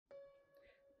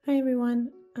Hi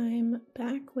everyone, I'm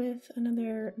back with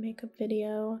another makeup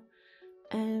video,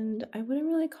 and I wouldn't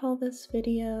really call this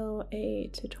video a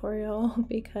tutorial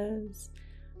because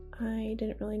I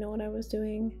didn't really know what I was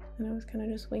doing and I was kind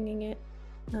of just winging it.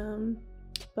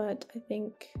 But I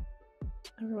think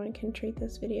everyone can treat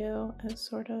this video as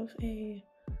sort of a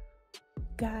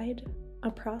guide, a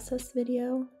process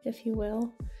video, if you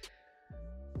will.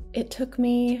 It took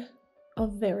me a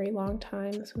very long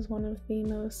time. This was one of the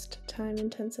most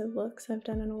time-intensive looks I've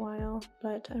done in a while,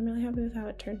 but I'm really happy with how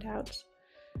it turned out.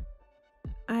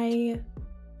 I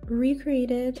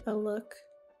recreated a look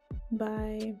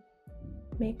by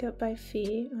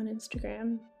makeupbyfee on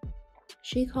Instagram.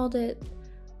 She called it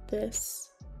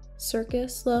this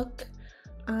circus look.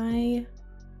 I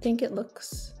think it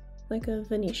looks like a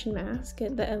Venetian mask,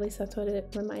 at least that's what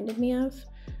it reminded me of,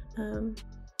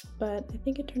 but I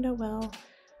think it turned out well.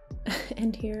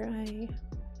 And here I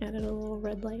added a little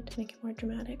red light to make it more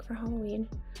dramatic for Halloween.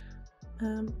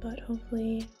 But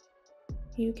hopefully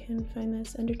you can find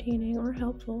this entertaining or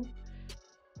helpful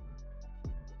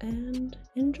and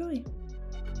enjoy.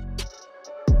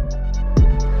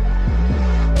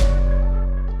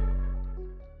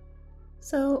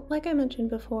 So, like I mentioned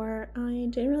before, I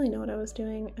didn't really know what I was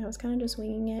doing. I was kind of just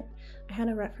winging it. I had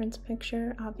a reference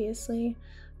picture, obviously,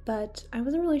 but I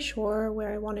wasn't really sure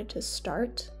where I wanted to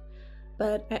start.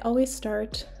 But I always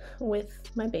start with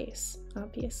my base,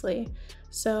 obviously.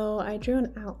 So I drew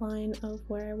an outline of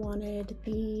where I wanted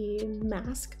the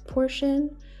mask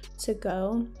portion to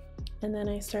go, and then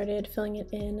I started filling it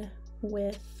in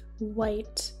with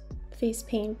white face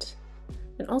paint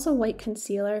and also white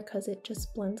concealer because it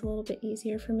just blends a little bit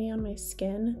easier for me on my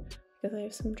skin because I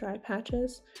have some dry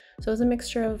patches. So it was a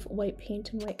mixture of white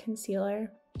paint and white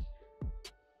concealer.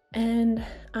 And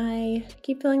I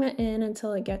keep filling that in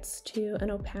until it gets to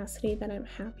an opacity that I'm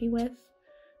happy with.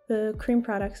 The cream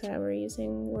products that I were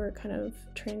using were kind of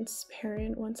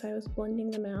transparent once I was blending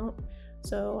them out,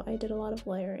 so I did a lot of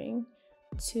layering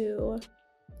to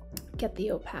get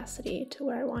the opacity to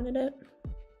where I wanted it.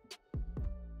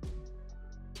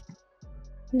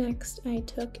 Next, I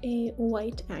took a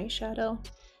white eyeshadow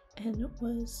and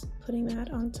was putting that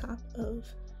on top of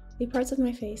the parts of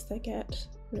my face that get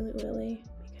really oily,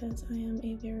 because I am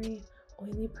a very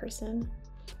oily person.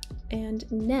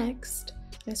 And next,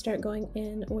 I start going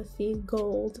in with the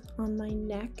gold on my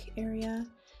neck area,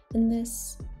 and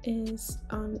this is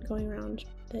going around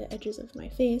the edges of my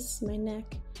face, my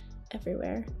neck,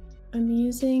 everywhere. I'm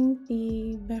using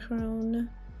the Venetian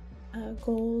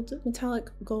metallic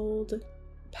gold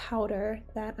powder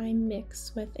that I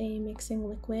mix with a mixing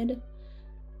liquid,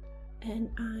 and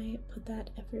I put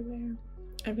that everywhere.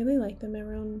 I really like the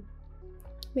maroon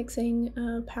mixing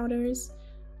powders.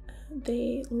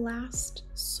 They last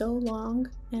so long,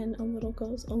 and a little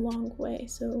goes a long way,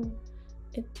 so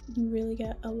you really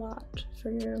get a lot for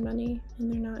your money,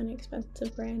 and they're not an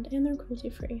expensive brand, and they're cruelty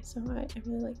free, so I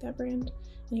really like that brand,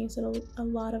 and I use it a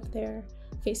lot of their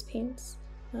face paints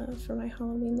for my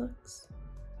Halloween looks.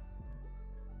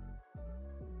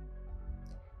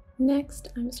 Next,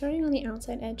 I'm starting on the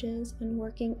outside edges and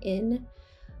working in.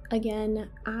 Again,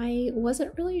 I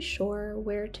wasn't really sure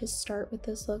where to start with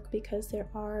this look because there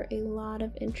are a lot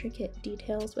of intricate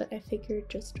details, but I figured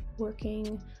just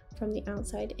working from the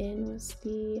outside in was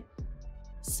the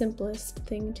simplest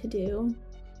thing to do.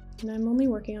 And I'm only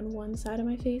working on one side of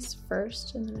my face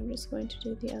first, and then I'm just going to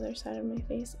do the other side of my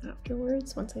face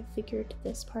afterwards once I figured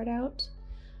this part out.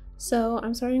 So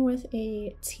I'm starting with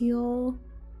a teal,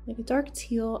 like a dark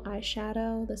teal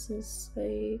eyeshadow. This is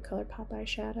a ColourPop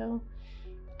eyeshadow.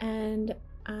 And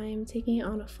I'm taking it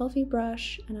on a fluffy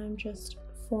brush, and I'm just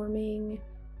forming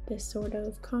this sort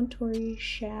of contoury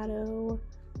shadow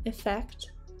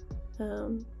effect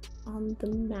on the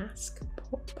mask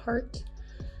part.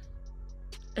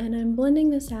 And I'm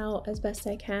blending this out as best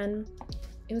I can.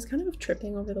 It was kind of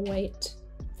tripping over the white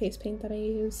face paint that I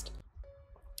used.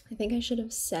 I think I should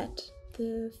have set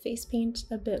the face paint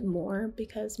a bit more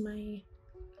because my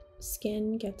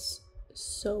skin gets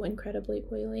so incredibly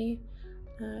oily.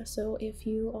 So if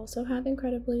you also have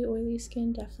incredibly oily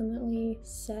skin, definitely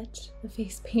set the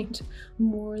face paint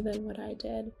more than what I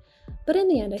did. But in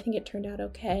the end, I think it turned out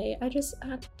okay. I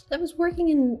was working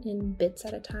in bits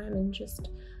at a time and just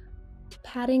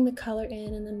patting the color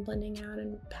in and then blending out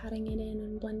and patting it in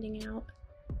and blending out.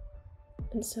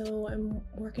 And so I'm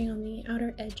working on the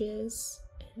outer edges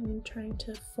and trying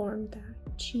to form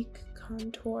that cheek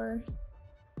contour.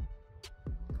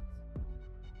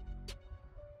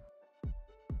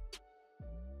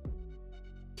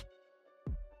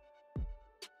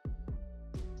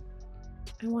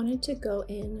 I wanted to go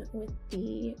in with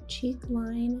the cheek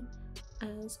line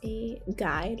as a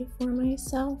guide for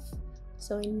myself.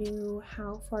 So I knew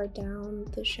how far down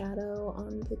the shadow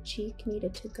on the cheek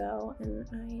needed to go, and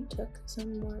I took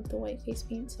some more of the white face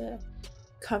paint to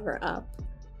cover up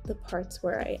the parts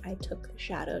where I took the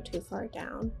shadow too far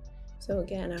down. So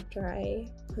again, after I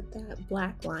put that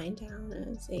black line down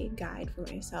as a guide for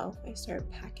myself, I start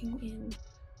packing in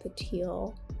the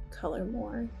teal color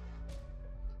more.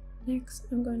 Next,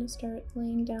 I'm going to start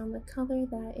laying down the color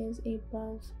that is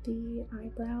above the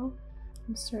eyebrow.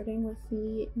 I'm starting with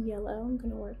the yellow. I'm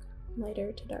going to work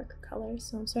lighter to darker colors.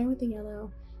 So I'm starting with the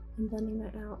yellow and blending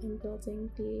that out and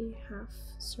building the half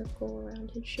circle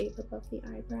rounded shape above the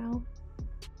eyebrow.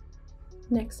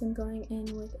 Next, I'm going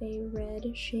in with a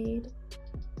red shade,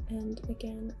 and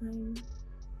again, I'm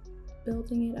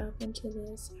building it up into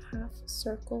this half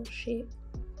circle shape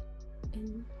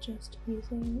and just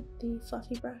using the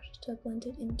fluffy brush to blend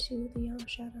it into the yellow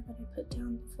shadow that I put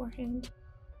down beforehand.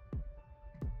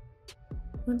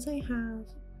 Once I have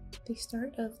the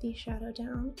start of the shadow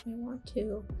down, I want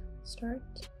to start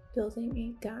building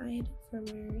a guide for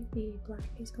where the black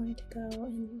is going to go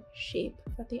and the shape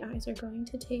that the eyes are going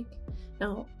to take.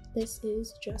 Now, this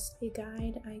is just a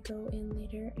guide. I go in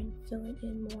later and fill it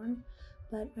in more,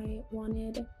 but I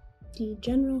wanted the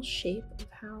general shape of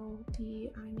how the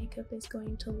eye makeup is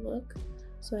going to look,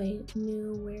 so I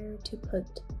knew where to put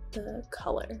the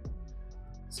color.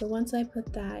 So once I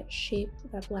put that shape,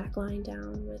 that black line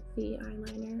down with the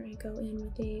eyeliner, I go in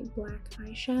with a black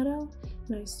eyeshadow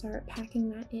and I start packing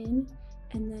that in,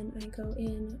 and then I go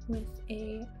in with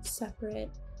a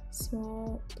separate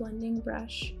small blending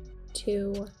brush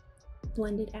to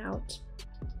blend it out.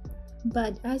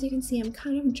 But as you can see, I'm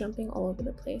kind of jumping all over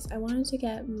the place. I wanted to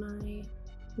get my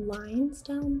lines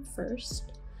down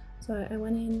first, so I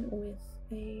went in with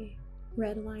a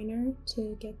red liner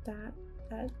to get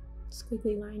that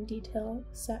squiggly line detail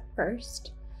set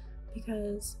first,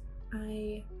 because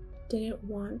I didn't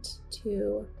want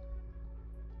to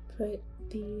put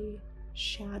the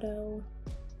shadow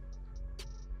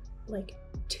like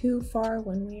too far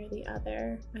one way or the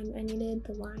other. I needed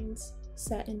the lines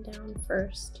set and down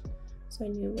first, so I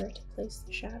knew where to place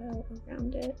the shadow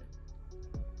around it.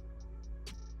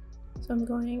 So I'm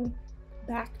going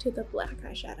back to the black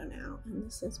eyeshadow now, and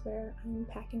this is where I'm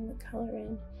packing the color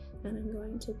in, and I'm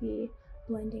going to be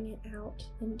blending it out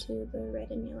into the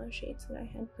red and yellow shades that I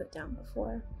had put down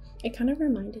before. It kind of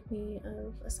reminded me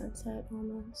of a sunset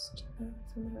almost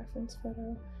from the reference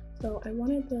photo. So I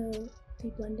wanted the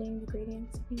blending, the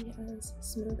gradient, to be as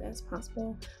smooth as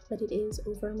possible, but it is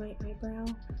over my eyebrow,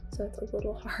 so it's a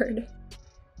little hard.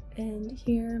 And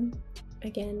here,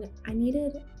 again, I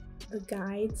needed the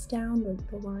guides down,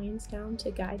 the lines down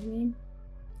to guide me.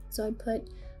 So I put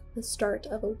the start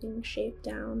of a wing shape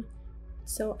down,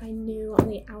 so I knew on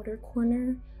the outer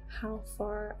corner how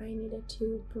far I needed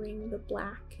to bring the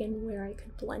black and where I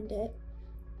could blend it.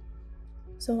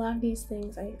 So a lot of these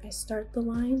things, I start the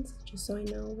lines just so I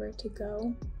know where to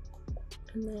go,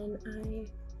 and then I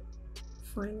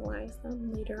finalize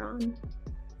them later on.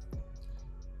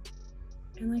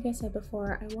 And like I said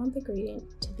before, I want the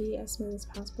gradient to be as smooth as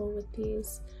possible with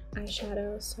these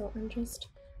eyeshadows, so I'm just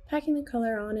packing the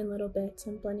color on in little bits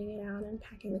and blending it out, and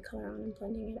packing the color on and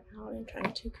blending it out, and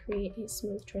trying to create a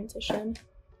smooth transition.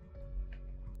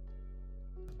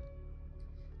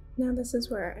 Now this is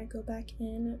where I go back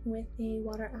in with a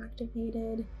water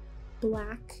activated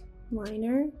black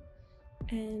liner,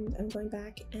 and I'm going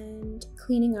back and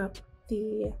cleaning up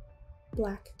the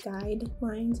black guide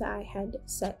lines that I had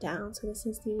set down. So this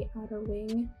is the outer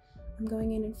wing. I'm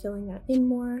going in and filling that in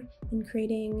more and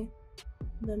creating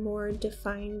the more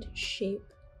defined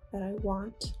shape that I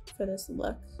want for this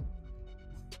look.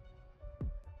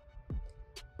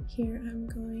 Here I'm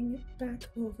going back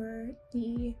over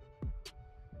the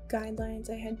guidelines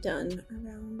I had done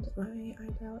around my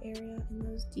eyebrow area and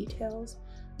those details.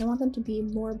 I want them to be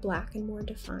more black and more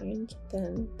defined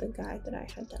than the guide that I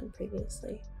had done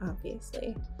previously,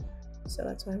 obviously. So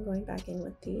that's why I'm going back in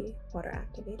with the water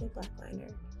activated black liner.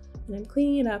 And I'm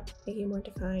cleaning it up, making it more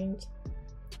defined,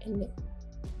 and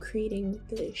creating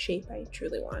the shape I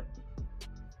truly want.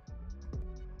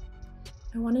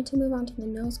 I wanted to move on to the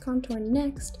nose contour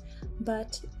next,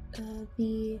 but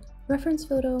the reference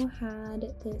photo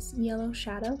had this yellow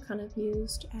shadow kind of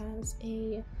used as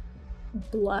a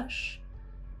blush,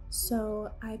 so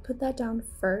I put that down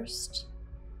first.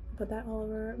 Put that all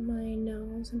over my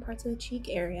nose and parts of the cheek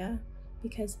area,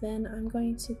 because then I'm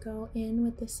going to go in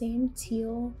with the same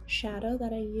teal shadow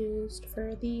that I used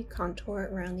for the contour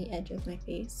around the edge of my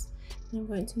face, and I'm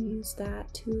going to use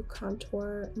that to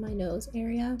contour my nose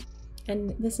area.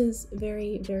 And this is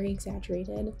very, very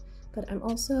exaggerated, but I'm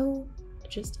also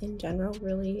just in general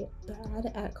really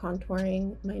bad at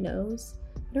contouring my nose.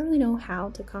 I don't really know how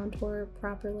to contour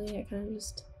properly. I kind of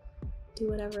just do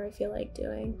whatever I feel like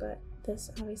doing, but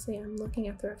this, obviously I'm looking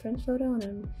at the reference photo and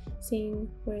I'm seeing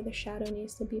where the shadow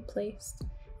needs to be placed,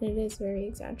 and it is very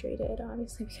exaggerated,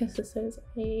 obviously, because this is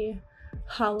a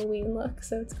Halloween look,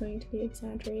 so it's going to be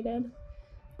exaggerated.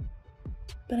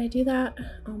 But I do that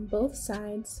on both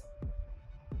sides,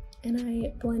 and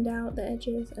I blend out the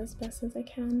edges as best as I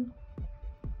can.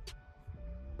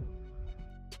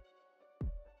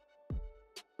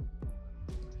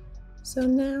 So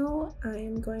now I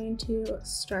am going to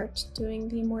start doing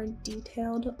the more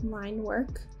detailed line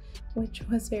work, which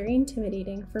was very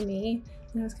intimidating for me,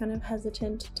 and I was kind of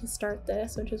hesitant to start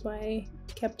this, which is why I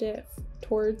kept it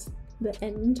towards the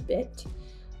end bit.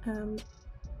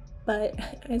 But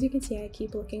as you can see, I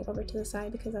keep looking over to the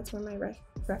side because that's where my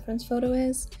reference photo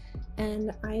is,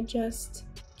 and I just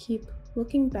keep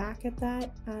looking back at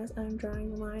that as I'm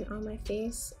drawing the line on my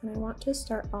face, and I want to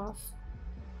start off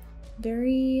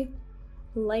very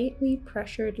lightly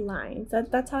pressured lines.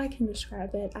 That's how I can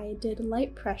describe it. I did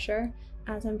light pressure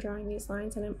as I'm drawing these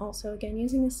lines, and I'm also again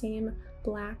using the same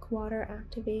black water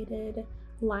activated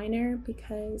liner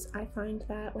because I find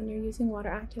that when you're using water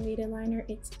activated liner,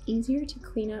 it's easier to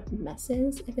clean up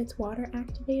messes if it's water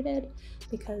activated,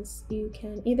 because you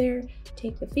can either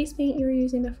take the face paint you were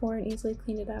using before and easily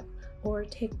clean it up, or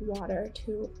take water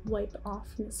to wipe off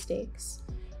mistakes.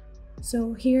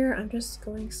 So here I'm just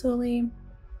going slowly,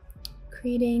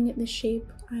 creating the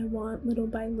shape I want little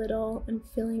by little and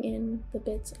filling in the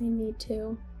bits I need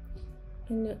to,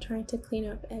 and trying to clean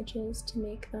up edges to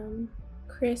make them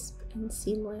crisp and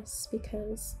seamless,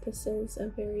 because this is a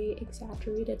very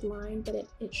exaggerated line, but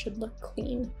it should look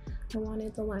clean. I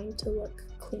wanted the line to look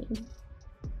clean.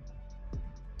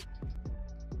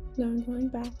 Now I'm going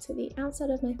back to the outside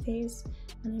of my face,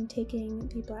 and I'm taking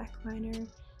the black liner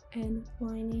and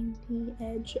lining the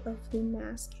edge of the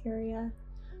mask area.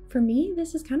 For me,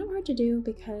 this is kind of hard to do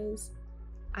because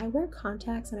I wear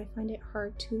contacts and I find it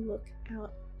hard to look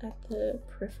out at the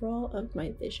peripheral of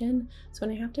my vision. So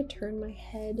when I have to turn my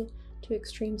head to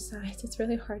extreme sides, it's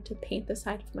really hard to paint the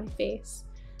side of my face.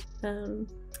 But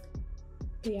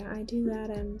yeah, I do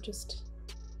that. I'm just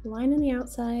lining the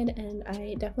outside, and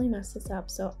I definitely messed this up,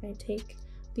 so I take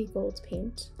the gold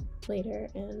paint later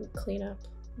and clean up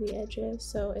the edges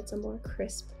so it's a more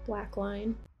crisp black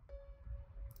line.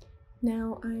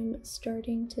 Now I'm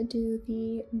starting to do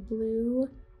the blue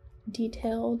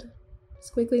detailed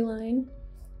squiggly line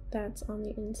that's on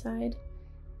the inside,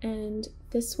 and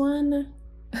this one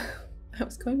I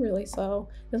was going really slow.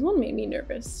 This one made me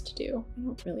nervous to do. I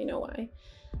don't really know why.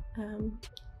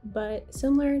 But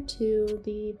similar to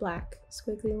the black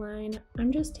squiggly line,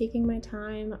 I'm just taking my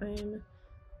time. I'm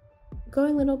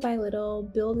going little by little,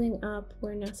 building up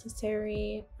where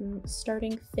necessary. I'm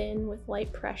starting thin with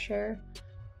light pressure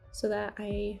so that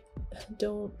I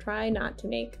don't try not to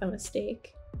make a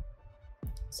mistake.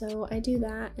 So I do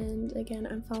that, and again,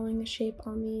 I'm following the shape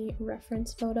on the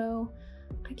reference photo.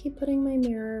 I keep putting my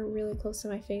mirror really close to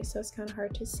my face, so it's kind of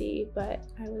hard to see, but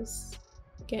I was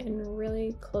getting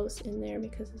really close in there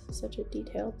because this is such a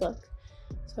detailed look.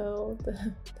 So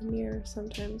the mirror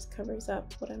sometimes covers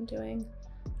up what I'm doing.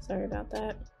 Sorry about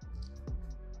that.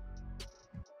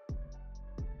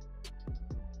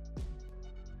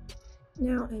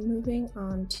 Now I'm moving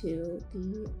on to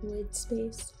the lid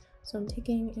space. So I'm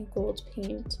taking a gold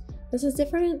paint. This is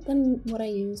different than what I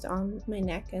used on my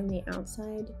neck and the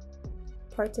outside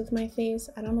parts of my face.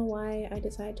 I don't know why I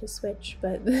decided to switch,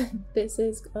 but this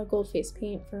is a gold face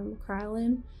paint from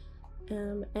Kryolan,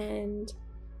 and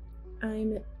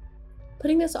I'm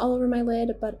putting this all over my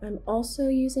lid, but I'm also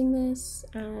using this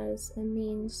as a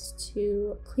means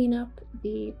to clean up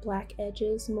the black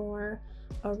edges more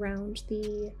around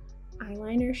the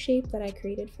eyeliner shape that I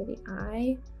created for the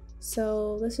eye.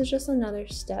 So this is just another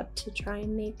step to try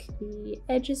and make the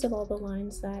edges of all the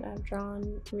lines that I've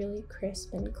drawn really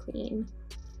crisp and clean.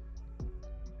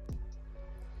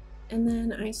 And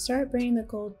then I start bringing the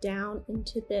gold down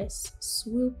into this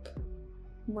swoop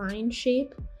line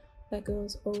shape that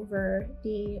goes over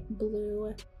the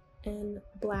blue and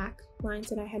black lines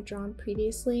that I had drawn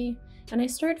previously. And I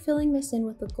start filling this in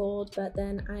with the gold, but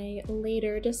then I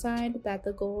later decide that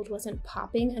the gold wasn't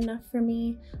popping enough for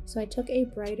me. So I took a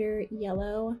brighter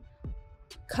yellow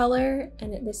color,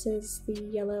 and this is the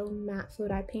yellow matte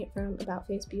fluid eye paint from About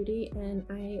Face Beauty, and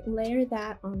I layer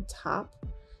that on top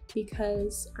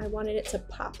because I wanted it to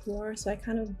pop more. So I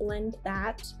kind of blend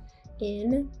that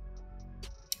in.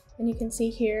 And you can see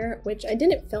here, which I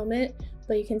didn't film it,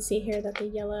 but you can see here that the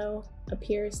yellow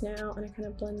appears now, and I kind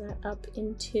of blend that up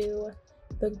into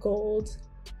the gold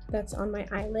that's on my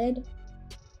eyelid.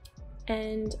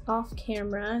 And off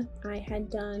camera, I had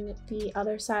done the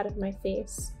other side of my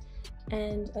face.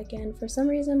 And again, for some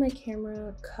reason my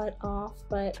camera cut off,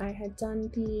 but I had done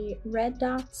the red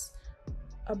dots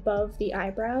above the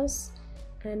eyebrows,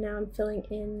 and now I'm filling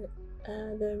in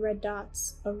the red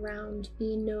dots around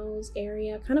the nose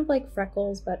area, kind of like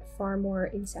freckles, but far more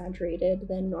exaggerated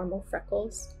than normal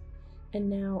freckles. And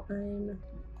now I'm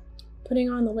putting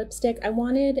on the lipstick. I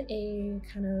wanted a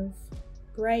kind of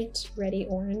bright reddy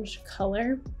orange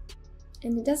color,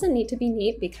 and it doesn't need to be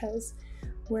neat because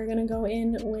we're gonna go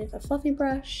in with a fluffy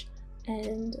brush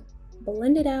and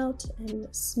blend it out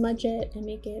and smudge it and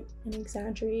make it an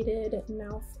exaggerated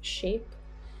mouth shape.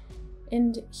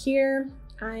 And here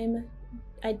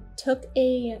I took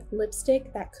a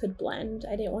lipstick that could blend.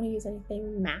 I didn't want to use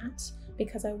anything matte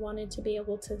because I wanted to be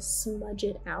able to smudge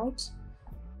it out.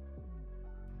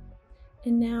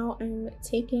 And now I'm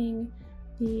taking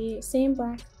the same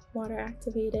black water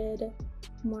activated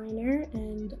liner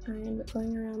and I'm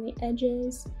going around the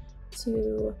edges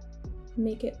to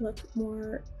make it look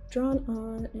more drawn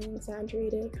on and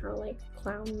exaggerated, kind of like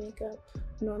clown makeup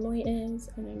normally is.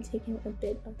 And I'm taking a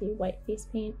bit of the white face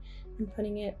paint and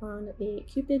putting it on the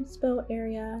Cupid's bow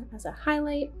area as a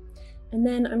highlight. And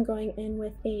then I'm going in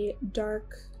with a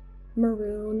dark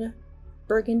maroon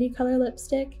burgundy color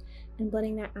lipstick and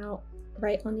blending that out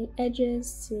right on the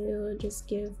edges to just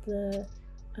give the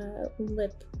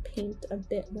lip paint a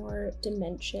bit more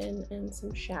dimension and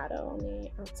some shadow on the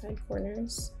outside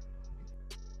corners.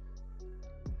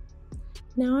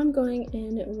 Now I'm going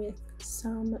in with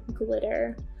some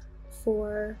glitter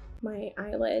for my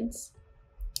eyelids,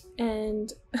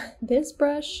 and this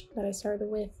brush that I started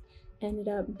with ended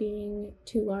up being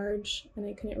too large and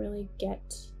I couldn't really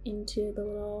get into the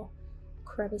little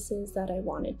crevices that I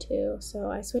wanted to, so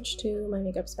I switched to my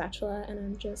makeup spatula and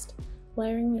I'm just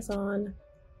layering this on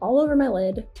all over my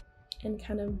lid and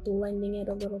kind of blending it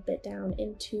a little bit down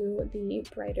into the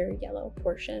brighter yellow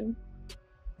portion.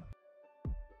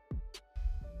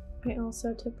 I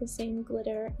also took the same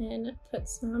glitter and put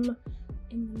some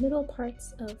in the middle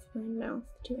parts of my mouth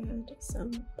to add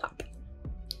some pop.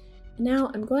 Now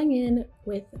I'm going in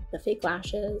with the fake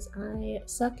lashes. I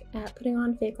suck at putting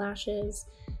on fake lashes.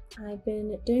 I've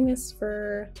been doing this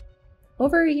for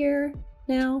over a year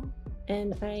now,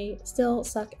 and I still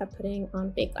suck at putting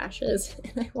on fake lashes,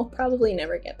 and I will probably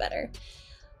never get better.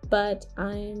 But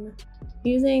I'm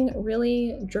using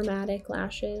really dramatic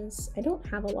lashes. I don't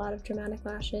have a lot of dramatic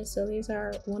lashes, so these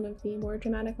are one of the more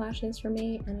dramatic lashes for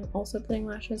me, and I'm also putting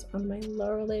lashes on my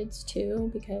lower lids too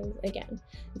because, again,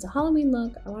 it's a Halloween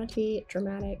look. I want it to be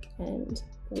dramatic and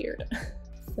weird.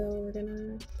 So we're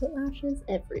gonna put lashes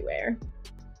everywhere.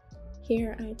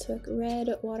 Here I took red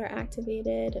water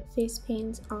activated face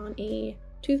paint on a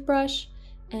toothbrush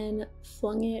and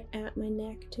flung it at my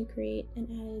neck to create an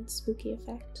added spooky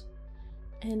effect.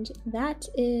 And that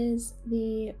is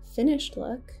the finished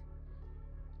look.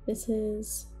 This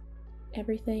is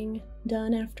everything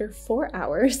done after 4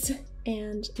 hours.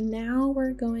 And now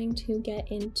we're going to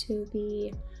get into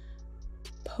the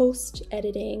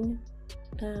post-editing.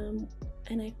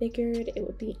 And I figured it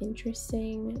would be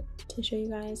interesting to show you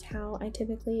guys how I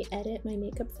typically edit my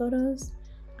makeup photos.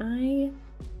 I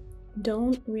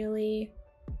don't really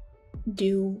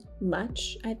do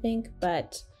much, I think,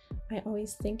 but I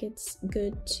always think it's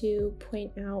good to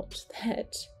point out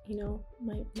that, you know,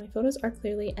 my photos are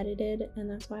clearly edited, and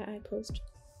that's why I post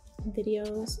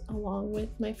videos along with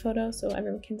my photos so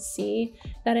everyone can see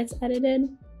that it's edited.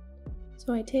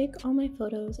 So I take all my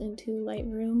photos into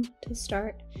Lightroom to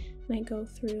start, and I go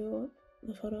through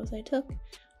the photos I took.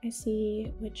 I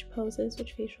see which poses,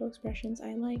 which facial expressions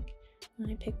I like, and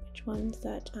I pick which ones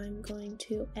that I'm going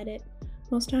to edit.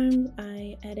 Most times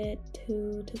I edit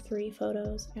 2 to 3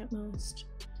 photos at most.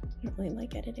 I don't really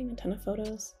like editing a ton of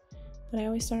photos, but I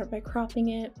always start by cropping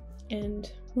it,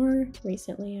 and more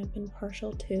recently I've been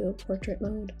partial to portrait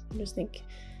mode. I just think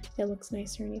it looks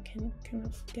nicer and you can kind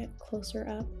of get closer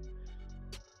up.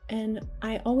 And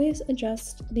I always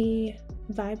adjust the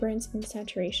vibrance and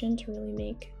saturation to really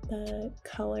make the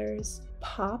colors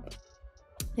pop.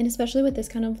 And especially with this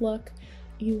kind of look,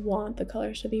 you want the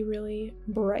colors to be really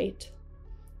bright.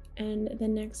 And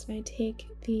then next I take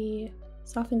the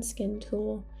soften skin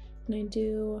tool and I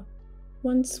do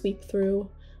one sweep through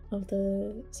of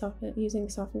the using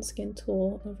the soften skin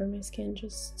tool over my skin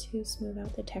just to smooth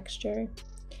out the texture.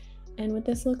 And with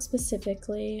this look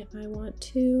specifically, I want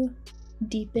to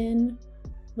deepen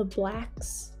the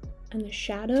blacks and the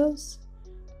shadows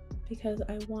because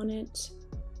I want it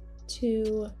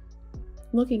to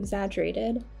look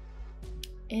exaggerated.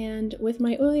 And with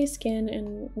my oily skin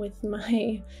and with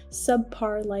my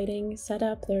subpar lighting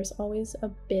setup, there's always a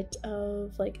bit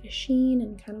of like a sheen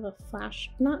and kind of a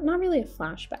flash, not really a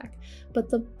flashback, but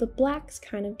the blacks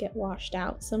kind of get washed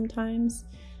out sometimes.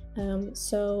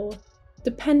 So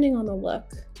depending on the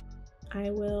look, I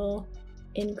will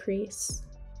increase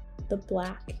the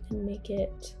black and make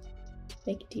it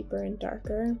deeper and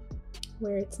darker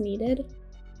where it's needed.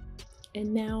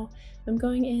 And now I'm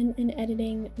going in and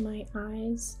editing my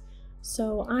eyes.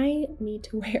 So I need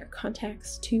to wear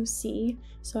contacts to see,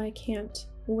 so I can't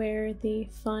wear the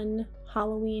fun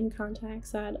Halloween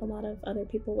contacts that a lot of other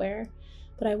people wear.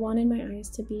 But I wanted my eyes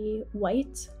to be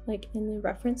white, like in the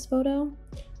reference photo.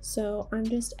 So I'm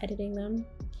just editing them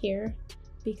here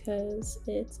because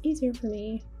it's easier for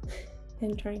me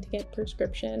than trying to get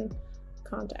prescription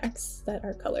contacts that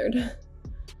are colored.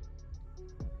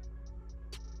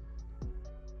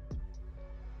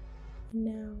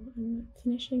 Now I'm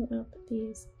finishing up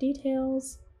these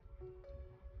details,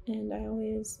 and I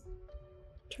always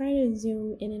try to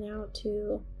zoom in and out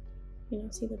to, you know,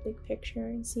 see the big picture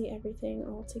and see everything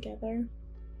all together.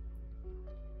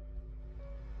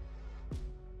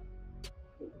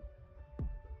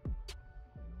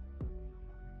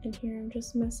 And here I'm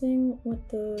just messing with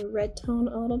the red tone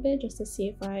a little bit just to see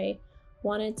if I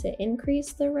wanted to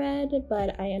increase the red,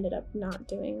 but I ended up not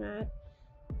doing that.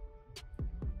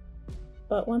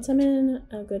 But once I'm in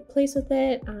a good place with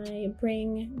it, I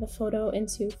bring the photo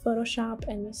into Photoshop,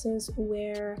 and this is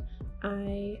where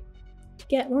I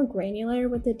get more granular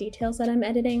with the details that I'm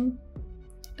editing.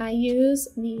 I use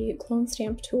the clone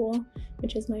stamp tool,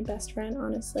 which is my best friend,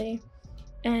 honestly,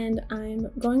 and I'm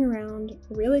going around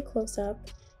really close up,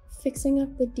 fixing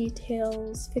up the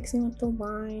details, fixing up the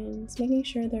lines, making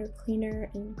sure they're cleaner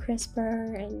and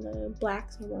crisper and the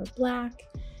blacks are more black.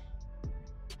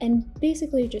 And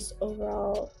basically just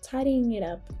overall tidying it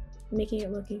up, making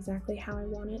it look exactly how I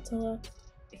want it to look,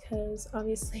 because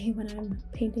obviously when I'm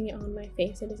painting it on my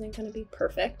face, it isn't going to be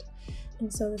perfect.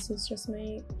 And so this is just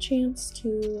my chance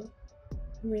to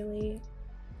really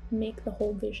make the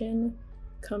whole vision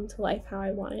come to life how I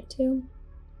want it to.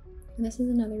 And this is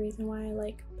another reason why I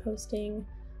like posting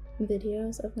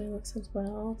videos of my looks as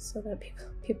well, so that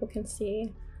people can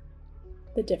see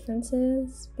the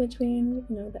differences between,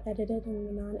 you know, the edited and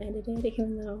the non-edited,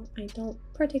 even though I don't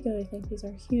particularly think these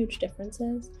are huge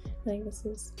differences. I think this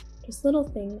is just little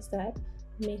things that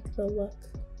make the look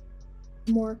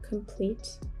more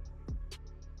complete.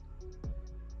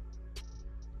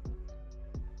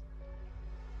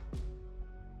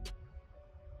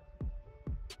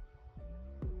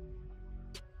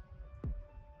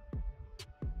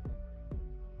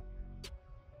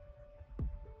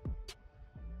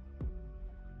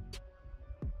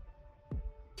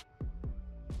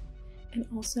 And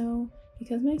also,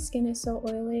 because my skin is so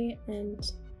oily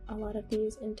and a lot of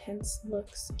these intense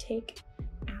looks take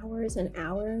hours and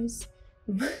hours,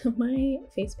 my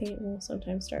face paint will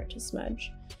sometimes start to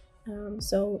smudge.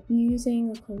 So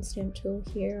using the clone stamp tool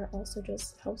here also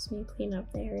just helps me clean up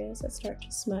the areas that start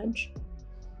to smudge.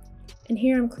 And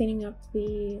here I'm cleaning up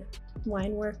the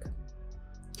line work.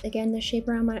 Again, the shape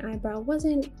around my eyebrow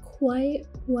wasn't quite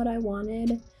what I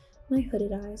wanted. My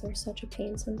hooded eyes are such a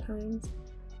pain sometimes.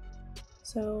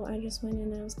 So I just went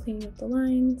in and I was cleaning up the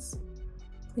lines,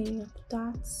 cleaning up the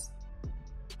dots,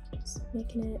 just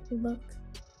making it look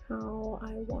how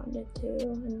I wanted it to,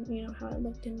 and you know, how it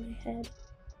looked in my head.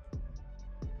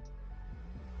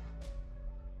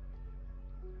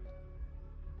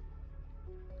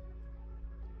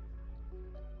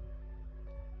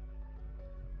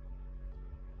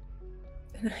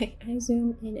 And I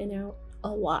zoom in and out a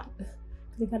lot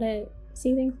because I gotta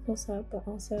see things close up, but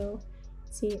also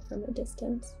see it from a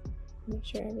distance, make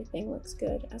sure everything looks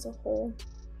good as a whole.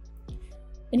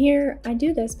 And here I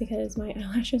do this because my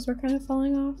eyelashes were kind of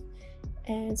falling off,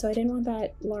 and so I didn't want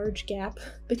that large gap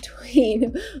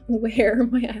between where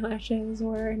my eyelashes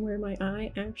were and where my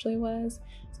eye actually was.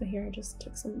 So here I just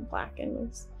took some black and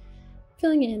was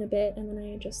filling it in a bit, and then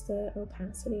I adjust the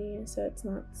opacity so it's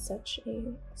not such a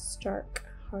stark,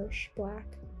 harsh black.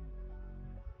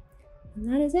 And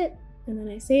that is it. And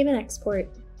then I save and export.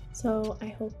 So I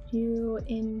hope you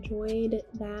enjoyed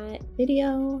that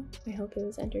video. I hope it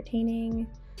was entertaining.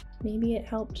 Maybe it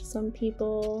helped some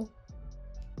people.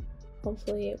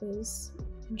 Hopefully it was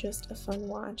just a fun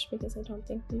watch, because I don't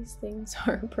think these things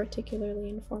are particularly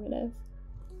informative.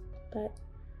 But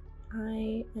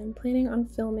I am planning on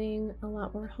filming a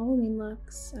lot more Halloween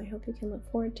looks. I hope you can look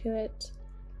forward to it,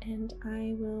 and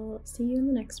I will see you in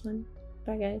the next one.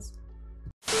 Bye guys.